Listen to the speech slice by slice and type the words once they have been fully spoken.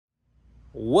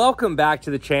Welcome back to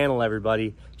the channel,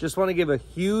 everybody. Just want to give a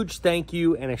huge thank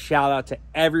you and a shout out to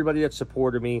everybody that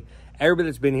supported me, everybody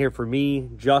that's been here for me,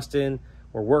 Justin.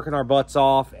 We're working our butts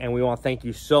off, and we want to thank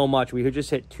you so much. We just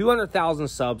hit 200,000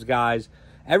 subs, guys.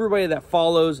 Everybody that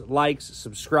follows, likes,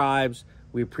 subscribes,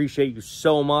 we appreciate you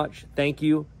so much. Thank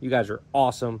you. You guys are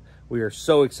awesome. We are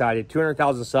so excited.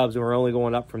 200,000 subs, and we're only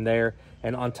going up from there.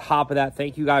 And on top of that,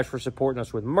 thank you guys for supporting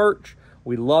us with merch.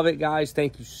 We love it, guys.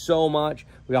 Thank you so much.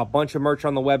 We got a bunch of merch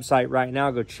on the website right now.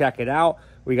 Go check it out.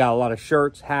 We got a lot of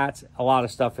shirts, hats, a lot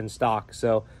of stuff in stock.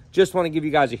 So just want to give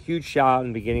you guys a huge shout out in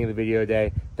the beginning of the video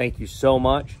today. Thank you so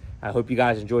much. I hope you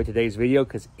guys enjoyed today's video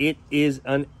because it is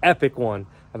an epic one.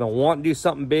 I've been wanting to do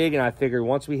something big, and I figured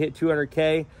once we hit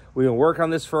 200K, we've been working on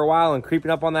this for a while and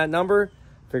creeping up on that number.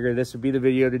 Figured this would be the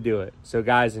video to do it. So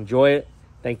guys, enjoy it.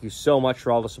 Thank you so much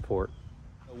for all the support.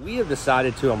 We have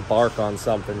decided to embark on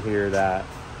something here that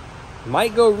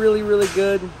might go really, really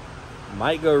good,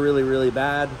 might go really, really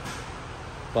bad.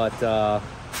 But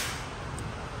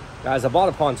guys, I bought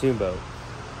a pontoon boat,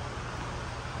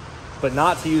 but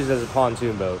not to use it as a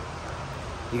pontoon boat.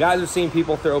 You guys have seen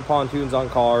people throw pontoons on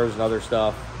cars and other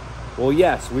stuff. Well,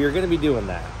 yes, we are going to be doing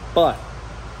that, but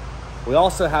we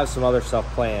also have some other stuff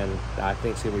planned that I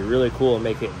think is going to be really cool and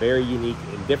make it very unique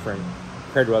and different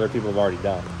compared to what other people have already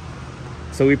done.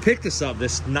 So we picked this up,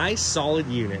 this nice solid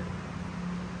unit,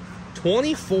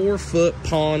 24-foot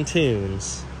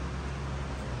pontoons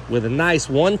with a nice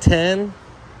 110.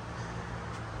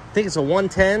 I think it's a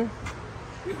 110.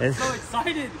 I'm so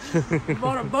excited. We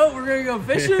bought a boat. We're going to go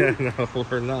fishing? No,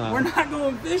 we're not. We're not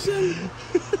going fishing?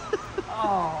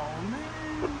 Oh,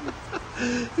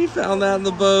 man. He found that in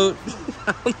the boat. He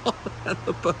found all that in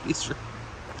the boat. He's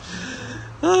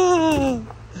oh,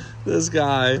 this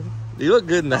guy. You look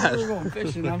good in that. We're going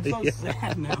fishing. I'm so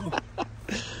sad now.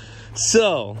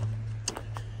 So,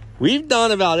 we've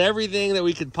done about everything that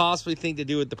we could possibly think to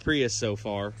do with the Prius so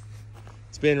far.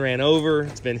 It's been ran over,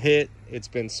 it's been hit, it's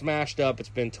been smashed up, it's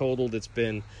been totaled, it's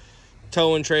been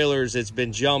towing trailers, it's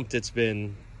been jumped, it's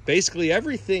been basically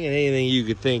everything and anything you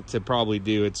could think to probably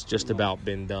do. It's just about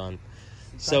been done.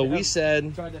 So we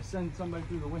said, tried to send somebody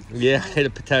through the window. Yeah, hit a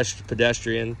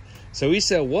pedestrian. So we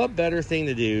said, what better thing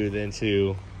to do than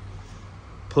to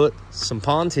put some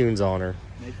pontoons on her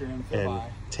and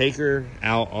take her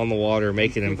out on the water,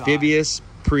 make an amphibious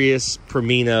Prius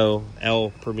Primino,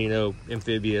 El Primino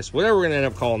Amphibious, whatever we're gonna end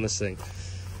up calling this thing.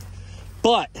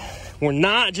 But we're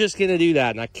not just gonna do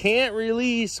that, and I can't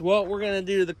release what we're gonna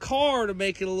do to the car to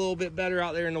make it a little bit better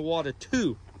out there in the water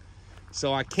too.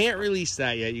 So I can't release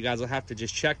that yet. You guys will have to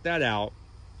just check that out.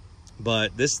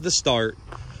 But this is the start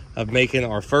of making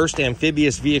our first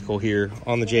amphibious vehicle here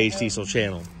on the JH Diesel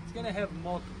channel. It's gonna have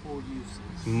multiple uses.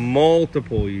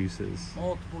 Multiple uses.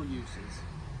 Multiple uses.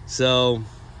 So,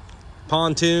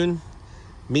 pontoon,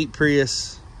 meet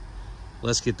Prius.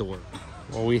 Let's get to work.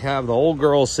 Well, we have the old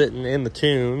girl sitting in the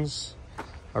tunes.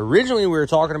 Originally, we were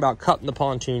talking about cutting the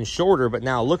pontoon shorter, but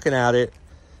now looking at it,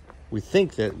 we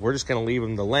think that we're just going to leave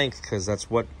them the length because that's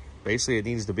what basically it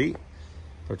needs to be.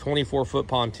 They're 24-foot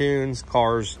pontoons.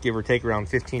 Cars, give or take, around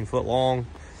 15 foot long.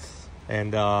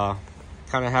 And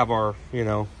kind of have our,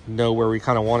 know where we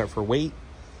kind of want it for weight.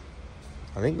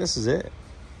 I think this is it.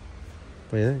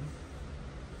 What do you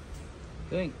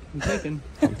think? I'm thinking.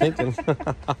 I'm thinking.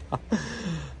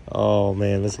 Oh,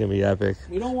 man, this is going to be epic.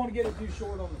 We don't want to get it too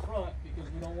short on the front because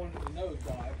we don't want it to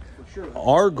nosedive, for sure.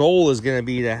 Our goal is going to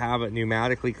be to have it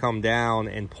pneumatically come down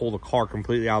and pull the car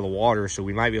completely out of the water, so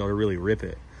we might be able to really rip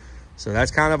it. So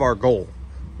that's kind of our goal.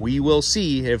 We will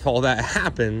see if all that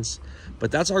happens,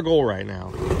 but that's our goal right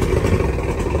now.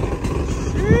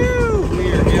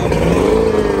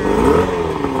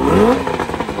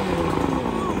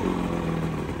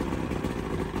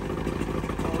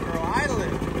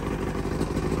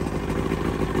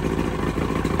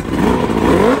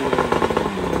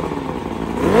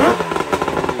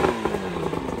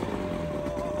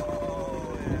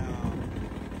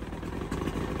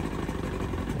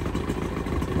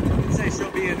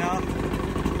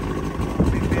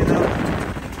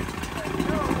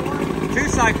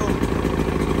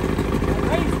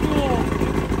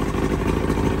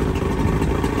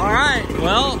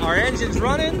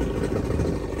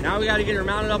 Running. Now we got to get her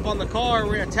mounted up on the car.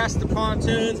 We're going to test the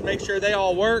pontoons, make sure they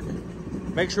all work,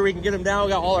 make sure we can get them down.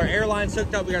 We got all our air lines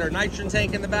hooked up. We got our nitrogen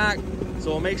tank in the back, so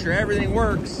we'll make sure everything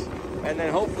works, and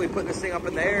then hopefully put this thing up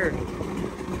in the air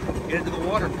and get it to the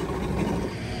water.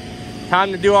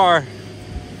 Time to do our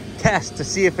test to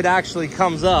see if it actually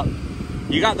comes up.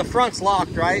 You got the fronts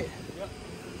locked, right? Yep.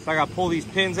 So I got to pull these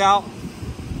pins out.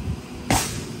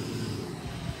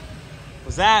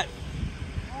 Was that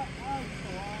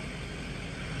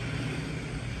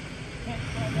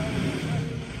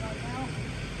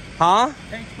Huh?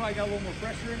 Tank's probably got a little more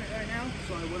pressure in it right now,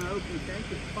 so when I open the tank,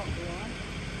 it pump the line.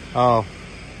 Oh.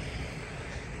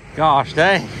 Gosh,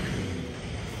 dang.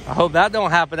 I hope that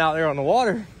don't happen out there on the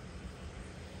water.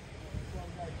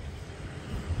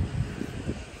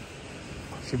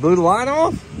 She blew the line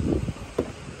off?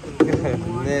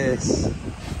 Goodness.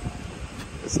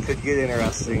 This could get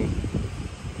interesting.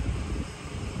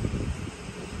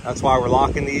 That's why we're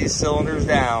locking these cylinders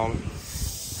down.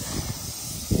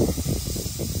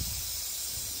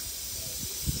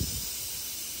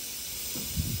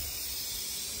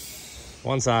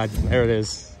 One side, there it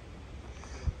is.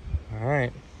 All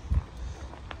right.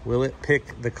 Will it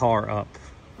pick the car up?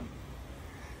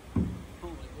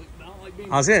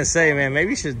 I was gonna say, man,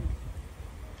 maybe you should.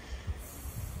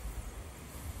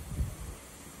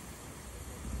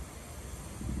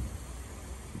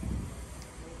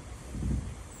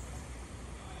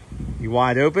 You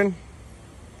wide open?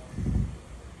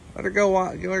 Let her go.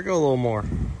 Let her go a little more.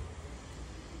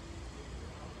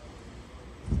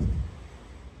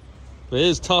 It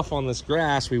is tough on this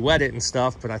grass. We wet it and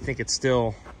stuff, but I think it's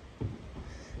still,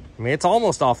 I mean, it's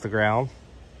almost off the ground.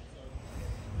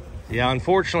 Yeah,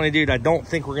 unfortunately, dude, I don't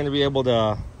think we're going to be able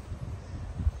to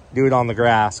do it on the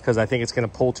grass because I think it's going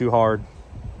to pull too hard.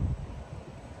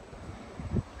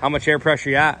 How much air pressure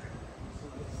you at?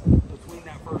 Between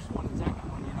that first one and second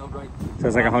one, you know, right? So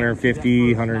it's like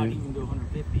 150, 100. Not even to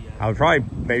 150 yet. I would probably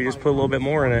maybe just put a little bit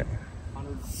more in it.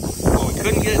 Well, we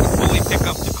couldn't get it to fully pick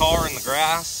up the car in the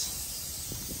grass.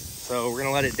 So we're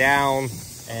gonna let it down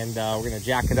and we're gonna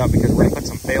jack it up because we're gonna put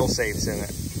some fail safes in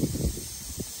it.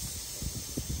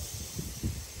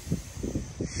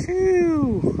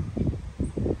 Phew.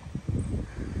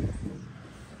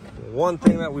 One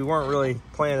thing that we weren't really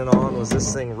planning on was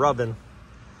this thing rubbing.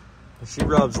 She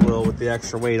rubs a little with the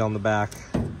extra weight on the back.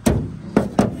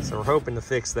 So we're hoping to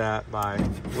fix that by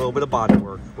a little bit of body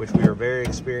work, which we are very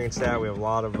experienced at. We have a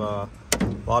lot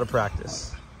of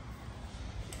practice.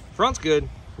 Front's good.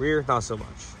 Rear, not so much.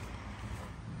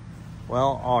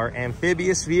 Well, our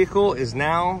amphibious vehicle is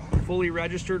now fully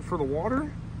registered for the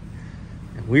water.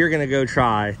 And we're gonna go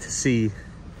try to see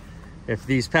if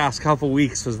these past couple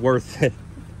weeks was worth it.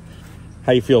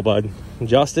 How you feel, bud?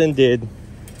 Justin did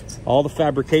all the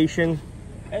fabrication.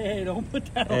 Hey, don't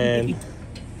put that on And me.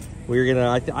 we're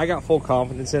gonna, I got full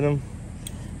confidence in him.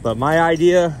 But my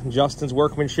idea, Justin's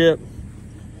workmanship,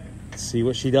 let's see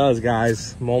what she does,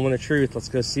 guys. Moment of truth. Let's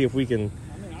go see if we can.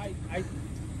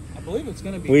 I believe it's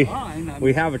going to be fine.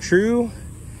 We have a true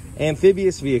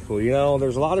amphibious vehicle. You know,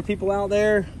 there's a lot of people out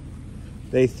there,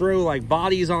 they throw like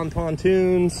bodies on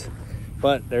pontoons,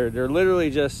 but they're literally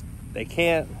just, they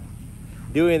can't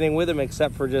do anything with them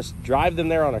except for just drive them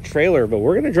there on a trailer. But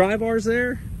we're gonna drive ours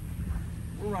there.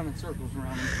 We're running circles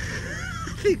around them.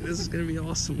 I think this is gonna be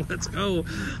awesome. Let's go.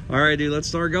 All right, dude, let's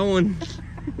start going.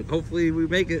 Hopefully we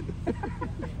make it.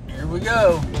 Here we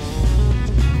go.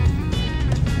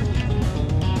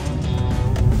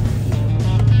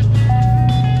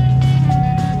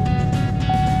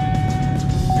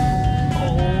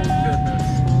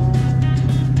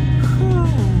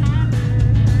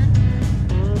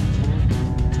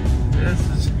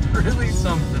 Really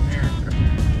something here.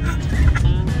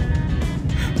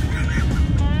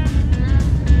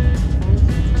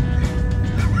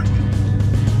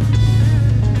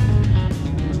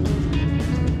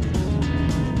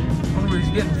 I wonder what he's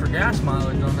getting for gas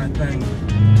mileage on that thing.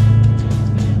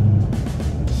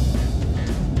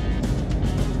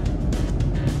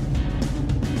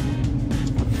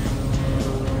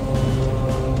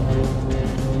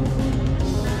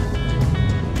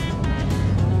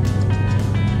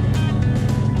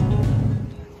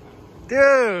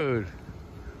 Dude,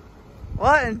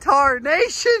 what in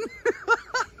tarnation?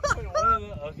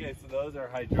 Okay, so those are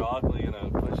hydraulically gonna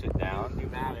push it down.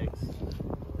 Pneumatics.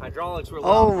 Hydraulics were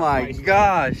Oh my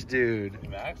gosh, dude.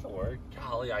 Pneumatics will work.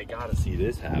 Golly, I gotta see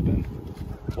this happen.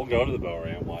 We'll go to the boat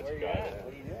ramp, watch it drive it.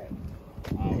 What are you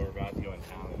doing? We're about to go in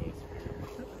town and go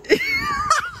to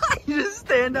Superior. You just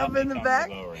stand up in the Nothing back?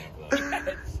 on the boat ramp,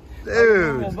 though.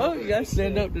 Dude. Boat, you guys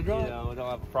stand up to You drive. know, we don't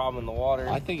have a problem in the water.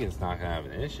 I think it's not gonna have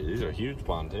an issue. These are huge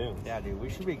pontoons. Yeah, dude, we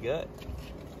should be good.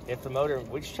 If the motor,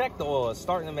 we just checked the oil, it's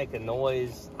starting to make a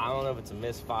noise. I don't know if it's a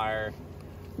misfire.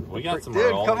 We got some.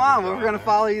 Dude, roll come we can on, we're drive gonna there.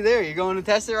 follow you there. You going to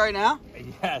test it right now?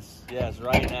 Yes,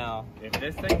 right now. If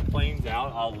this thing planes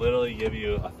out, I'll literally give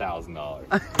you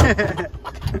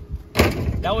 $1,000.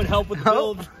 That would help with the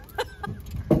build.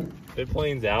 If it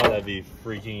planes out, that'd be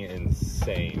freaking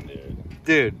insane, dude.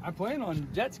 Dude, I plan on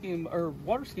jet skiing or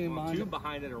water skiing behind Two it.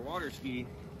 behind it or water ski.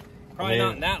 Probably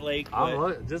not in that lake.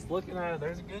 But just looking at it,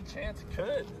 there's a good chance it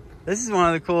could. This is one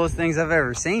of the coolest things I've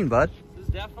ever seen, bud. this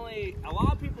is definitely, a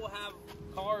lot of people have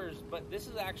cars, but this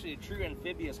is actually a true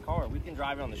amphibious car. We can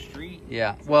drive it on the street.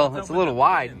 Yeah, well, it's a little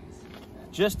wide.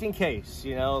 Just in case,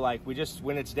 you know, like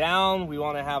when it's down, we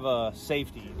want to have a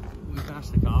safety. We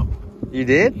passed the cop. You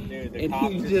did? Dude, And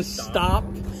he just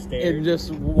stopped and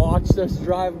just watched us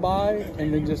drive by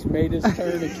and then just made his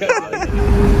turn and kept like,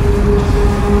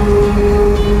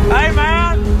 Hey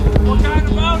man, what kind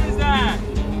of boat is that?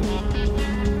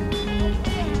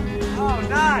 Oh,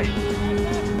 nice.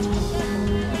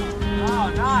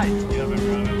 Oh, nice. You have it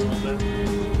running a little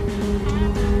bit.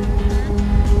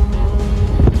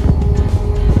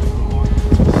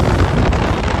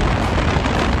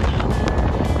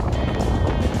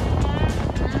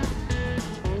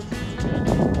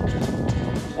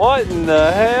 What in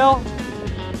the hell?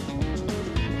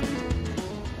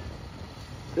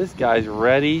 This guy's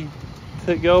ready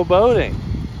to go boating.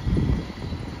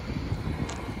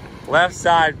 Left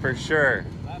side for sure.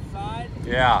 Left side?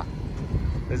 Yeah.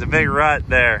 There's a big rut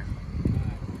there.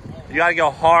 You gotta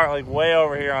go hard, like way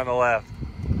over here on the left.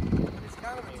 It's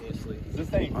kind of seriously. Does this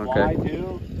thing Okay. fly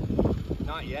too?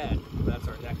 Not yet. That's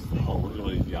our next thing. Oh, look at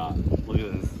what he's got. Look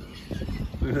at this.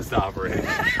 Look at this operation.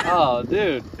 Oh,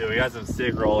 dude. Dude, we got some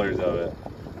sick rollers of it.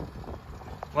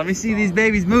 Let me see these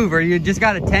babies move. Are you just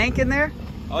got a tank in there?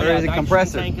 Oh, Or yeah, is it nitrogen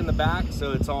compressor? tank in the back,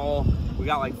 so it's all, we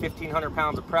got like 1,500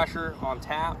 pounds of pressure on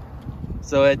tap.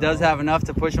 So it does have enough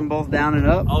to push them both down and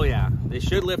up? Oh yeah, they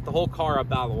should lift the whole car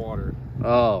up out of the water.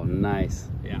 Oh, nice.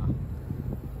 Yeah.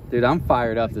 Dude, I'm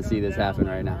fired up to see this happen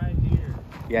right now.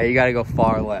 Yeah, you gotta go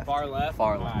far left. Far left?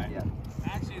 Far left, Alright. yeah.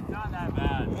 Actually, it's not that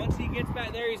bad. Once he gets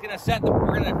back there, he's gonna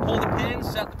we're gonna pull the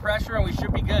pins, set the pressure, and we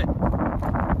should be good.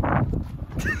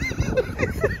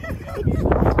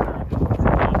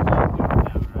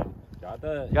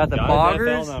 Got the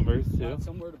boggers? FL numbers too.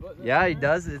 somewhere to put that. Yeah, he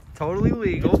does. It's totally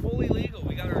legal. It's fully legal.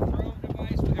 We got our throw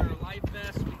device, we got our life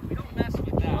vest, we don't mess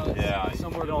with that. Yeah,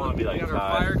 Somewhere you don't want to be We like got our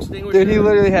tied. fire extinguisher. Dude, he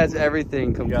literally has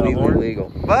everything completely horn? legal.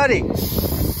 Buddy,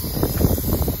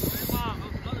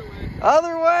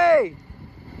 other way.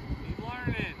 He's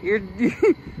learning. You're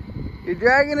you're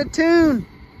dragging a tune.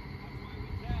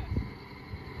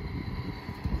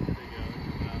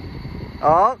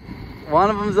 Oh, one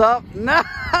of them's up.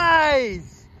 Nice.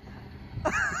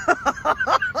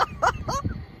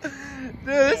 Dude,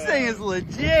 this thing is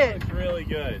legit. Looks really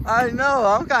good. I know.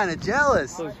 I'm kind of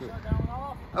jealous.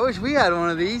 I wish we had one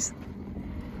of these.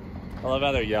 I love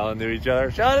how they're yelling to each other.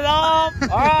 Shut it off!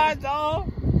 All right,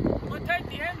 dog. We'll take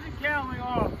the engine cowling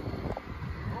off.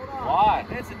 Hold on. Why?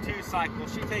 It's a 2-cycle.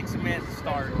 She takes a minute to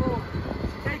start.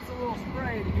 It takes a little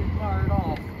spray to get fired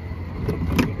off.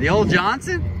 The old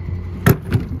Johnson?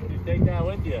 You take that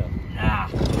with you. Yeah.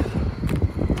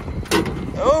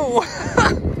 Oh!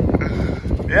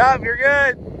 Yep, you're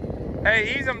good.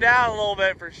 Hey, ease them down a little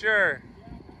bit for sure.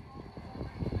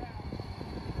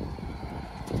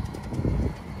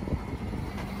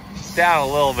 Just down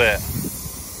a little bit.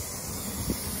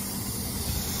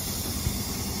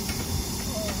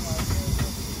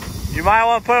 You might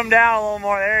want to put them down a little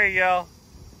more. There you go.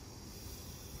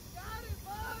 Got it,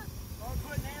 bud. I'm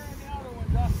putting air in the other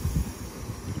one, Dustin.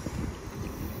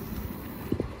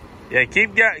 Yeah,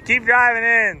 keep driving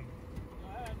in.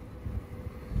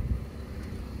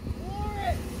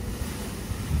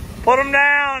 Put them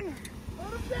down.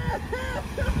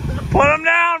 Put them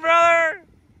down, brother.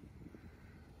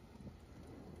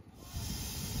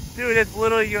 Dude, it's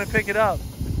literally gonna pick it up.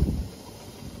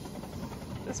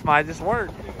 This might just work.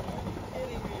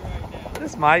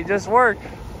 This might just work.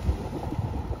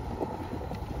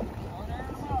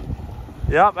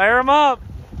 Yep, air them up.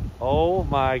 Oh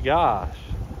my gosh.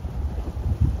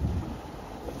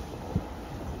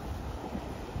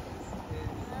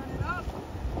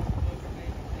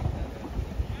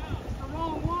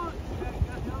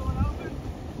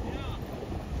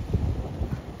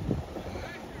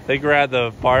 I think we're at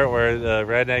the part where the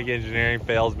redneck engineering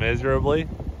fails miserably.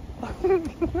 Yeah,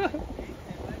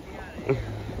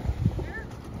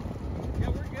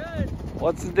 we're good.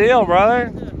 What's the deal,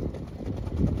 brother?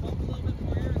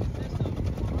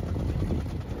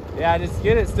 Yeah, just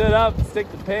get it stood up and stick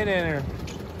the pin in her.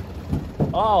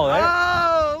 Oh, there.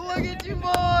 Oh, look at you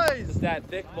boys. It's that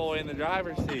thick boy in the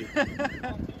driver's seat.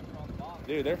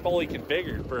 Dude, they're fully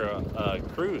configured for a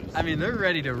cruise. I mean, they're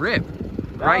ready to rip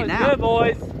right now. Good,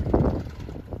 boys.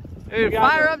 Dude,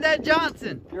 fire up that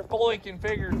Johnson. You're fully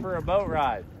configured for a boat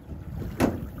ride.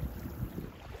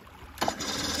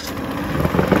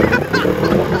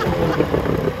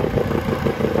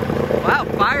 Wow,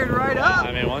 fired right up.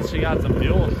 I mean, once she got some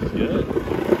fuel, she's good.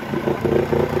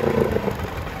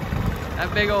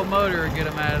 big old motor and get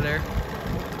them out of there.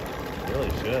 Really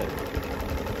should.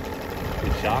 Be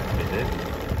shocked if it didn't.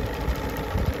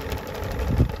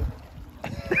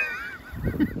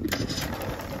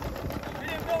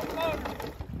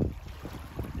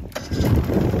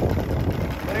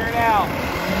 Clear it out.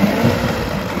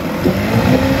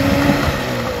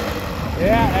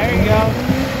 Yeah, there you go.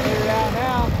 Clear it out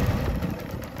now.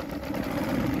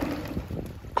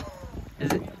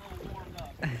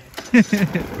 Is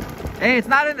it? Hey, it's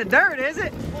not in the dirt, is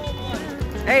it?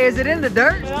 Hey, is it in the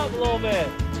dirt? Clean it up a little bit.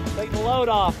 Take the load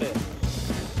off it.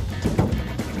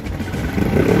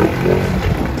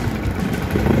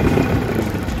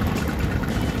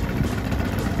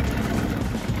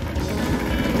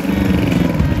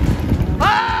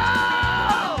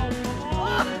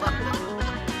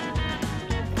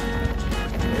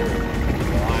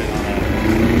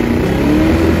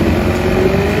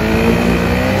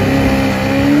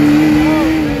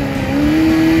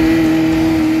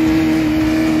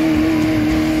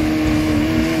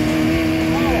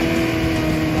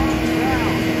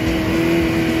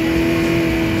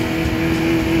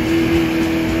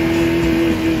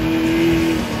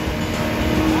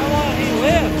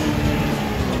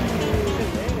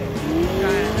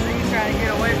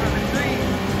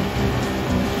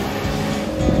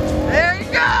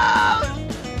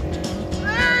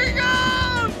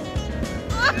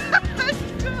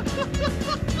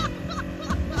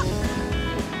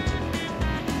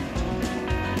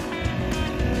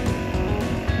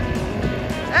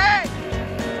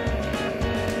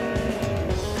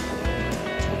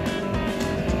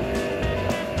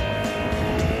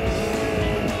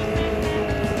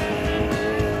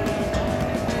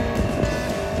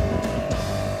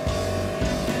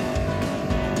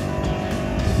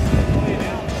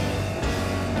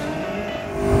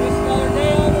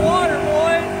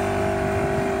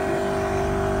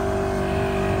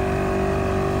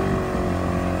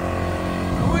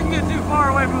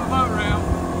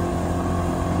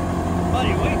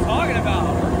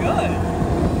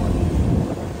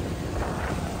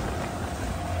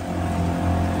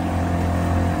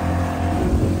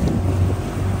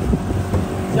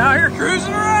 Out here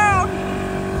cruising around.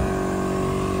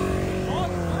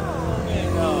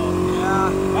 Yeah.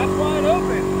 That's wide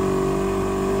open.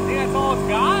 Think that's all it's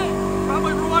got?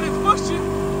 Probably for what it's pushing.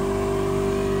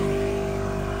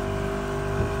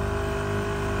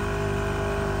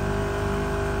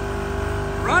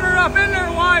 Run her up in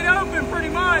there wide open, pretty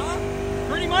much.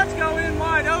 Pretty much go in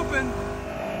wide open.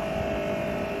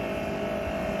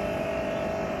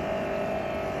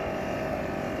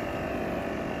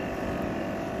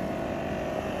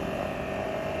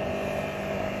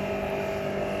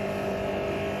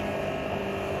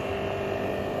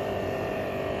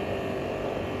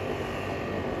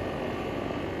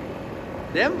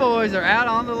 Them boys are out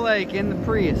on the lake in the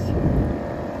Prius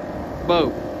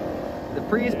boat. The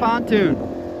Prius pontoon.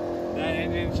 That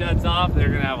engine shuts off, they're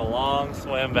gonna have a long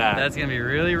swim back. That's gonna be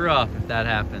really rough if that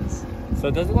happens. So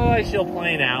it doesn't look like she'll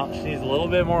plane out. She needs a little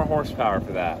bit more horsepower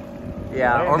for that.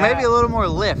 Yeah, or maybe a little more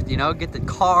lift, you know, get the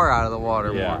car out of the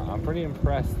water Yeah, more. I'm pretty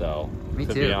impressed though. Me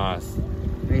to too. be honest. Me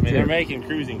I mean, too. they're making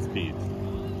cruising speeds.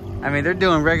 I mean, they're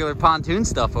doing regular pontoon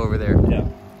stuff over there. Yeah.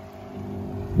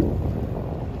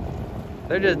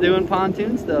 They're just doing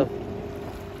pontoon stuff.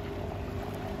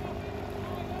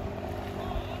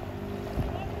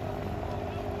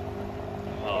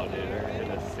 Oh, dude, they're gonna hit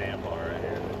this sandbar right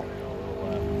here. They're gonna go a little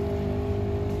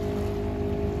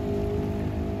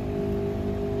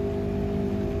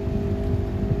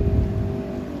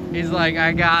left. He's like,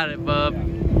 I got it, bub.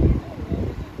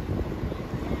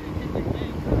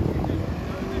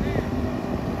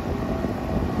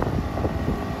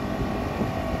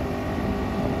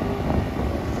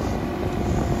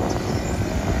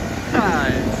 I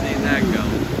didn't see that go.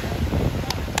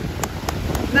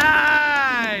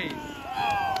 Nice!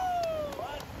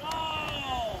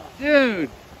 Dude!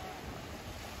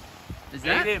 Is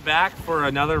that Made it back for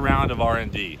another round of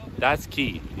R&D. That's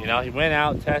key. You know, he went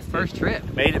out, tested. first trip?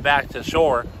 Made it back to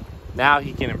shore. Now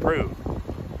he can improve.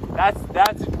 That's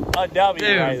a W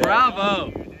Dude, right there.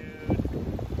 bravo!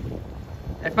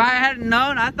 If I hadn't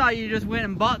known, I thought you just went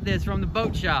and bought this from the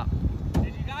boat shop.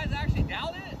 Did you guys actually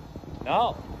doubt it?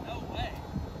 No. No way.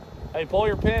 Hey, pull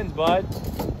your pins, bud.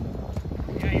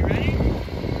 Yeah, you ready?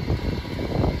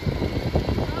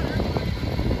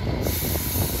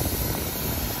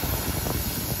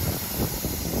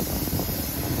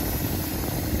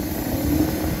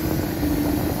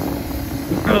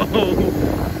 No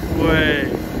way.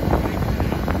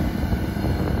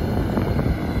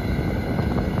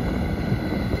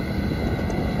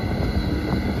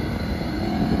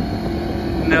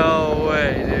 No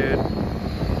way.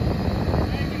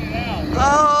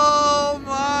 Oh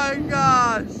my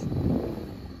gosh.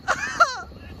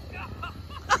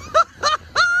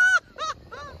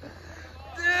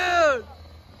 Dude.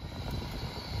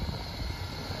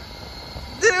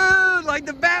 Dude, like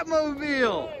the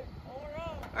Batmobile.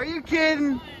 Are you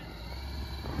kidding?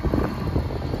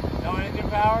 No engine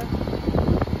power?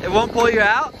 It won't pull you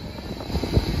out?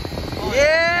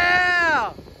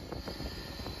 Yeah!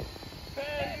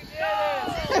 Hey, you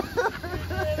did it!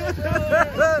 You did it,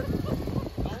 brother!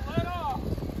 Don't let off!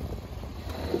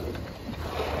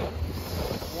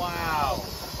 Wow.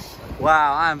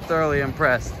 Wow, I'm thoroughly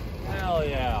impressed. Hell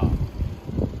yeah.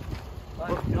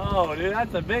 Let's go, dude.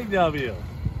 That's a big W.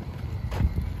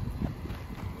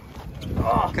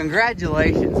 Oh.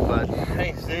 Congratulations, bud.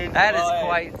 Thanks, dude. That is Well, hey,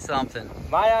 quite something.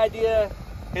 my idea,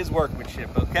 his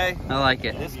workmanship, okay? I like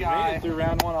it. This You made guy, it through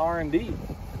round 1 R&D.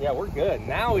 yeah, we're good.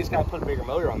 Now he's got to put a bigger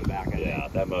motor on the back, I think. Yeah,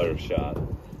 that motor's shot.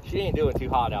 She ain't doing too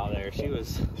hot out there. She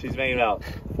was She's making about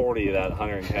 40 of that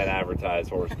 110 advertised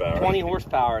horsepower. 20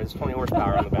 horsepower. It's 20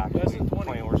 horsepower on the back. That's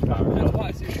 20 horsepower. That's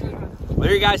why she should. Well,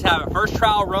 there you guys have it. First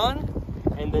trial run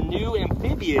and the new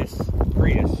Amphibious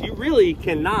Prius. You really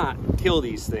cannot kill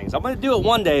these things. I'm going to do it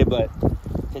one day, but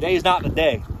today's not the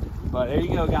day. But there you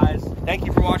go, guys. Thank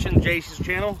you for watching the Jason's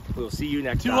channel. We'll see you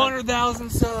next time. 200,000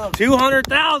 subs.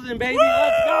 200,000, baby. Woo!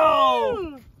 Let's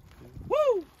go.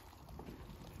 Woo!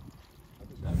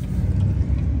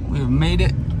 We've made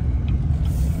it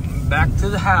back to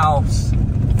the house.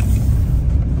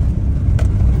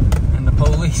 And the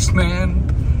policeman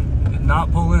did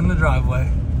not pull in the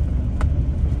driveway.